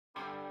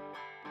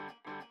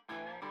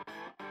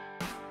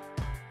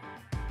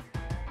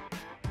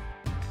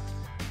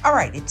All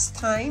right, it's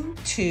time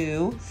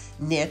to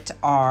knit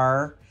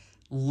our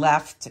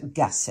left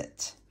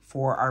gusset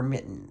for our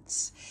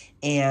mittens.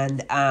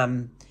 And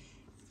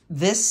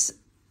this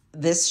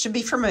should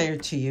be familiar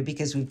to you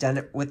because we've done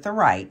it with the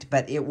right,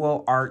 but it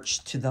will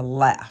arch to the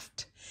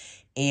left.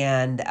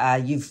 And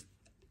you've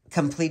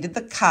completed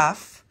the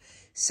cuff,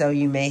 so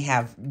you may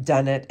have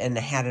done it and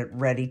had it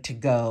ready to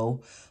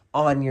go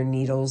on your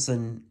needles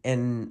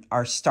and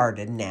are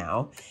started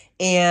now.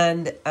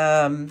 And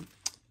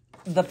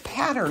the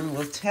pattern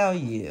will tell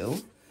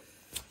you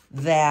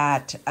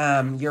that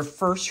your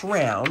first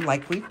round,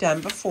 like we've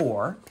done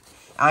before,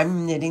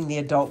 I'm knitting the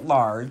adult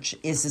large,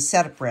 is the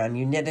setup round.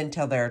 You knit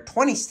until there are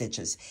 20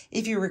 stitches.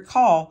 If you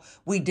recall,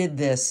 we did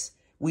this,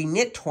 we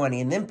knit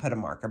 20 and then put a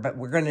marker, but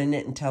we're going to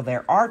knit until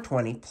there are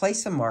 20,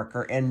 place a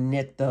marker, and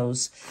knit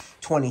those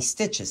 20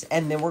 stitches.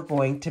 And then we're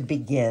going to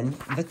begin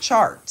the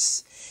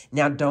charts.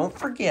 Now, don't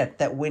forget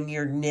that when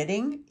you're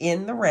knitting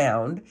in the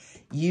round,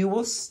 you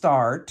will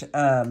start,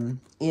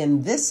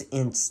 in this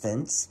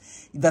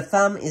instance, the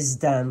thumb is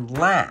done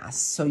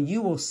last. So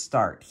you will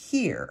start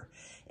here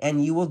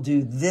and you will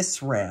do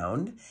this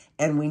round.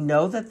 And we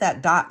know that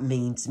that dot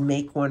means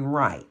make one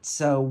right.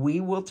 So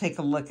we will take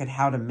a look at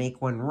how to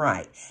make one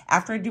right.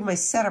 After I do my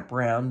setup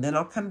round, then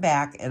I'll come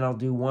back and I'll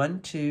do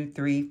 1, 2,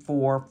 3,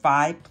 4,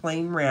 5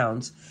 plain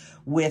rounds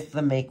with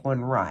the make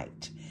one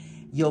right.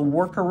 You'll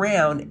work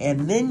around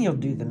and then you'll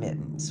do the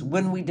mittens.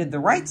 When we did the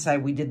right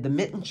side, we did the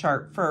mitten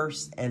chart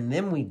first and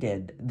then we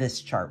did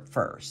this chart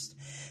first.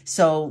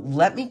 So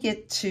let me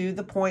get to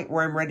the point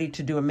where I'm ready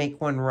to do a make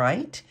one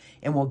right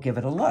and we'll give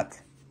it a look.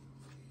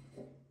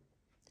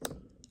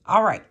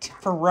 All right,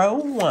 for row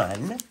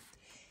 1,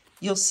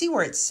 you'll see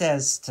where it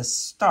says to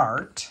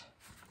start,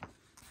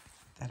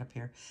 that up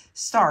here,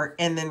 start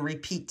and then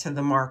repeat to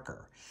the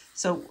marker.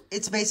 So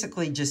it's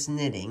basically just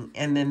knitting,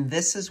 and then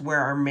this is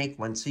where our make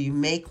one. So you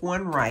make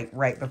one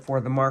right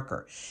before the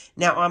marker.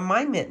 Now on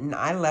my mitten,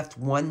 I left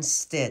 1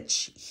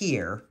 stitch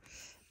here,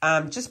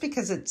 just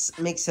because it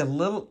makes it a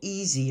little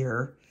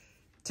easier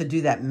to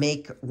do that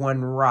make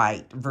one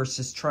right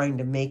versus trying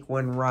to make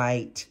one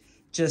right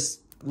just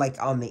like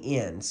on the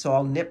end. So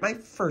I'll knit my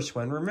first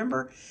one.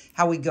 Remember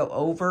how we go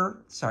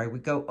over, we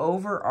go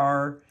over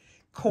our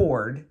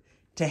cord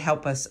to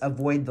help us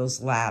avoid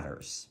those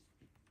ladders.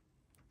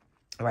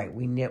 All right,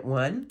 we knit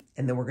one,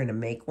 and then we're going to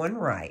make one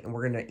right, and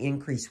we're going to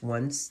increase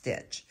 1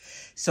 stitch.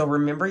 So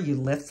remember, you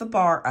lift the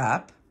bar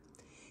up,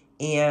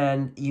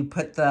 and you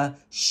put the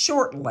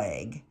short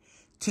leg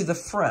to the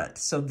front.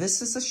 So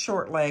this is a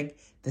short leg,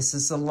 this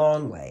is a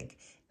long leg.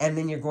 And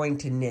then you're going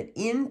to knit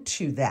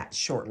into that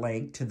short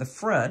leg to the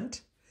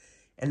front,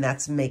 and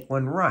that's make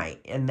one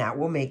right. And that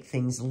will make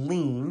things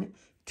lean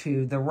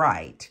to the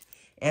right.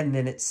 And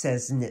then it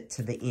says knit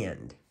to the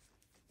end.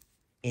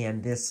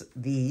 And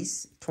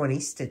these 20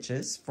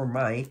 stitches for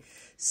my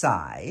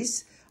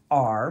size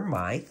are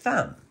my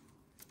thumb.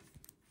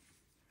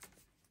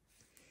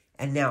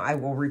 And now I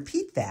will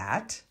repeat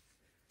that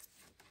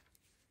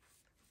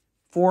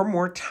 4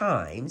 more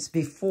times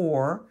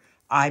before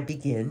I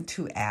begin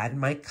to add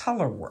my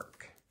color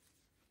work.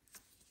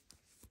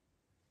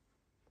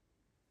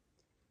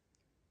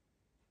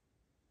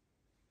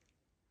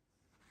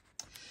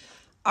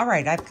 All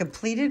right, I've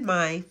completed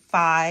my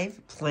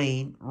 5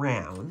 plain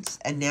rounds,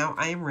 and now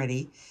I am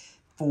ready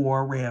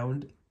for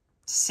round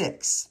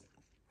 6.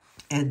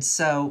 And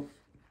so,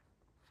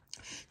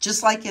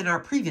 just like in our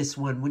previous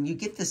one, when you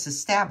get this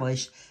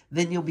established,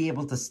 then you'll be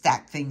able to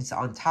stack things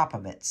on top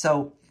of it.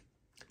 So,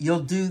 you'll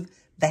do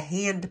the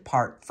hand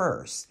part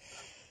first.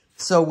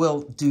 So,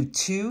 we'll do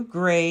 2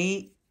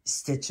 gray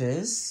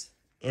stitches,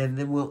 and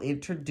then we'll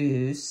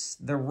introduce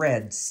the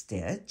red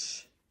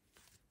stitch.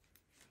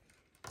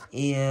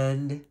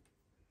 And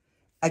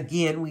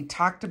again, we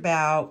talked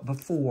about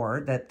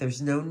before that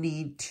there's no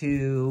need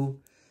to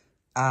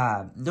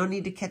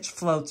catch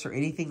floats or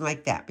anything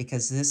like that,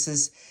 because this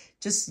is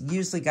just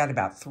usually got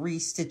about 3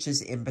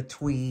 stitches in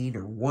between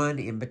or 1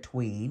 in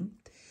between.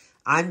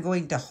 I'm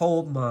going to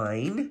hold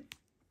mine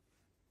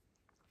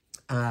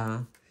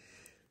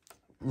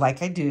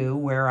like I do,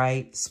 where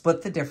I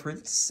split the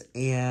difference.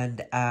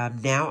 And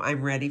now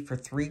I'm ready for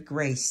 3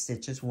 gray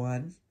stitches.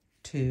 1,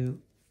 2,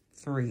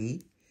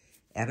 3.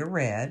 And a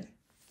red.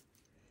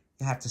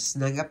 You have to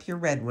snug up your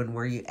red one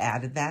where you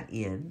added that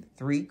in.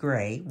 3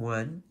 gray.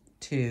 1,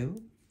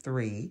 2,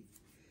 3.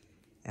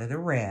 And a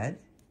red.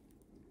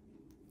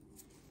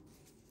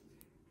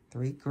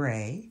 3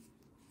 gray.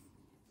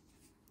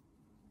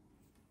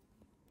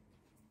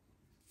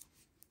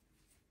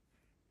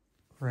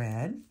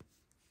 Red.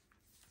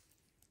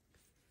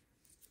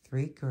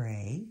 3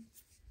 gray.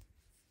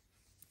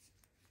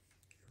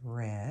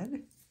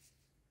 Red.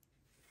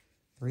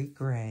 3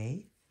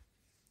 gray.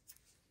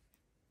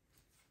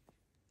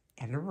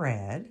 And a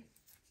red.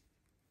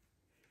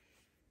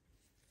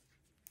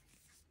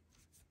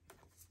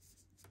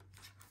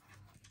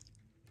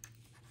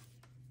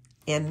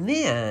 And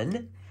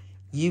then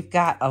you've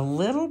got a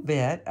little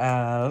bit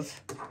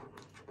of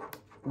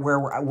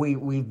where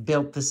we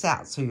built this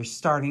out. So you're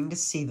starting to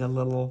see the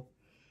little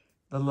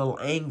the little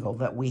angle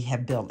that we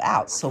have built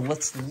out. So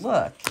let's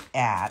look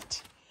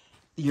at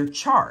your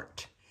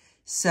chart.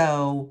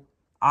 So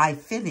I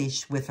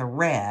finished with a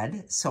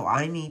red, so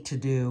I need to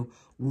do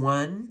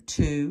 1,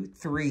 2,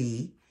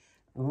 3,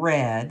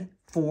 red,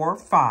 4,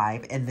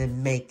 5, and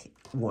then make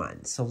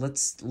 1. So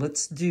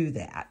let's do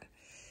that.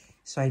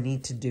 So I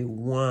need to do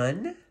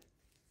 1,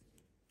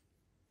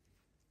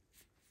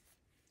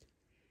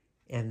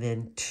 and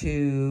then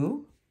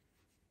 2,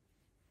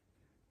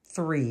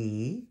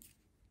 3,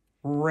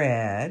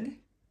 red,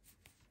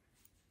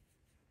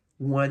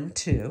 1,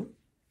 2,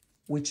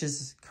 which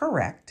is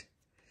correct,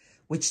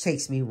 which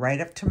takes me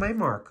right up to my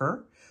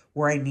marker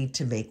where I need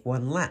to make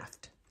 1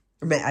 left.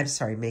 I'm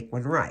sorry, make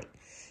 1 right.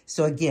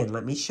 So again,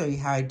 let me show you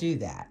how I do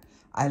that.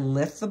 I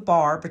lift the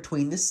bar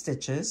between the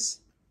stitches.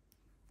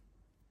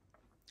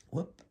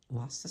 Whoop,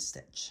 lost a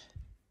stitch.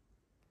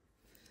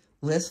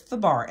 Lift the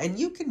bar, and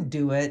you can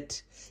do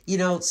it. You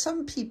know,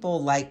 some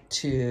people like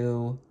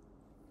to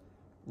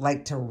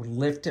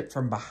lift it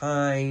from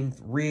behind,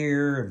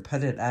 rear, and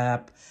put it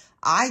up.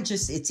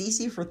 It's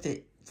easy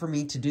for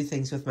me to do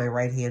things with my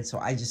right hand, so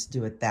I just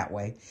do it that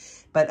way.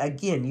 But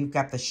again, you've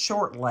got the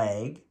short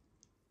leg,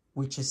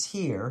 which is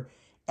here,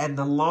 and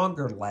the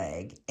longer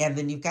leg, and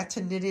then you've got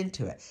to knit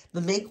into it.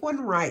 The make 1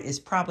 right is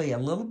probably a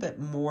little bit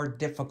more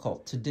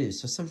difficult to do.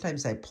 So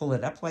sometimes I pull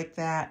it up like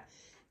that,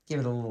 give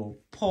it a little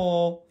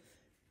pull,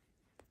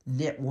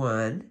 knit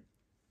 1,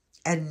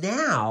 and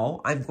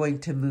now I'm going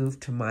to move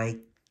to my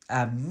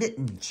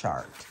mitten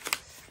chart.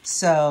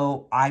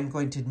 So I'm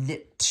going to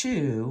knit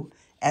 2,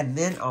 and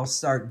then I'll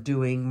start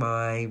doing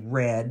my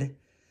red,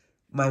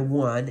 my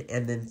 1,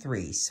 and then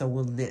 3. So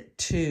we'll knit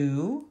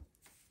 2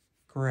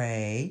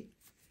 gray,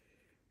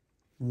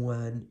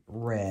 1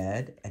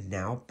 red, and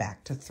now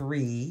back to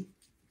 3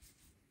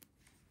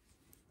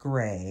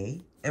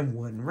 gray and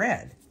 1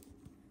 red.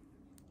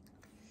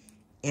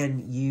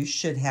 And you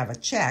should have a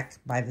check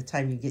by the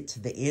time you get to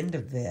the end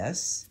of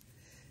this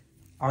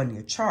on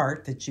your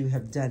chart that you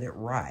have done it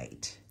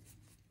right.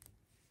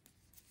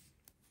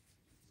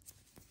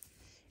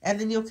 And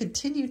then you'll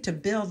continue to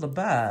build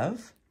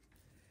above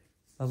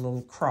a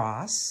little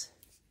cross,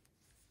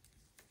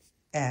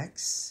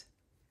 X.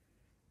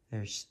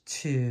 There's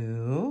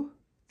 2,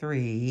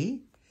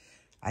 3.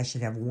 I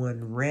should have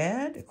 1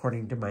 red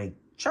according to my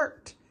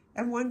chart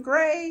and 1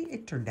 gray.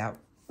 It turned out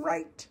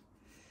right.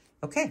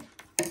 Okay,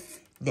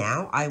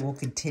 now I will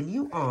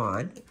continue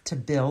on to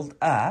build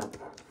up.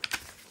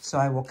 So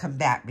I will come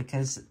back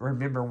because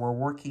remember, we're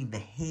working the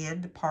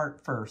hand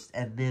part first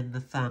and then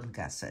the thumb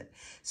gusset.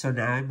 So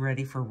now I'm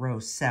ready for row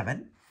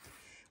 7,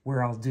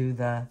 where I'll do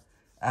the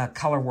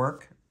color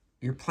work,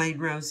 your plain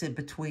rows in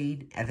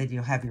between, and then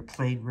you'll have your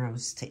plain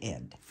rows to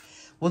end.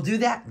 We'll do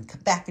that and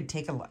come back and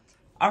take a look.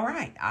 All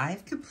right,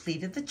 I've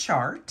completed the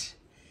chart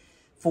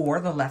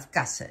for the left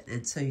gusset.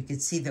 And so you can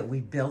see that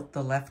we built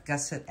the left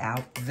gusset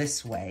out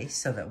this way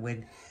so that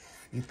when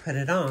you put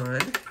it on,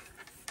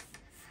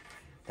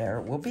 there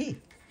it will be.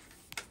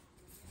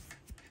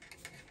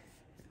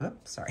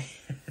 Oops, sorry.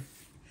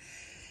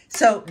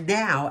 So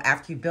now,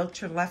 after you built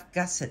your left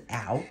gusset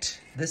out,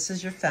 this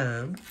is your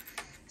thumb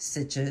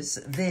stitches,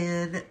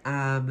 then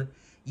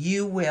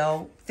you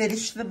will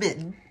finish the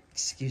mitten.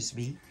 Excuse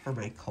me for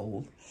my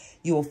cold.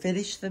 You will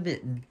finish the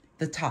mitten,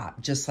 the top,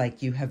 just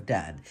like you have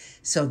done.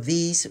 So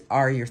these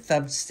are your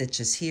thumb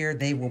stitches here.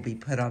 They will be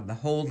put on the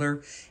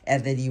holder,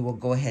 and then you will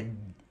go ahead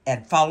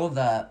and follow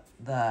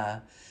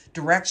the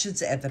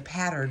directions and the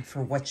pattern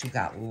for what you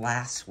got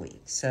last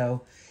week.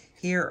 So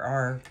here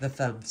are the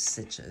thumb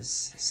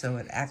stitches. So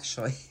it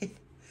actually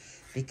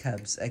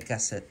becomes a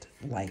gusset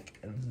like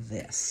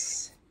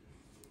this.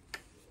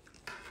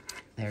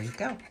 There you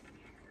go.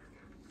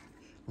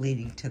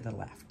 Leading to the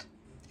left.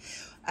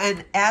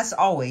 And as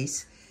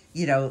always,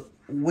 you know,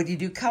 when you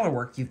do color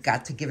work, you've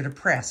got to give it a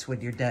press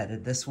when you're done.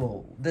 And this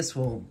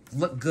will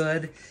look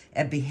good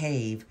and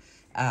behave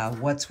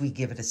once we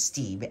give it a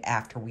steam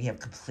after we have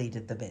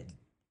completed the mitten.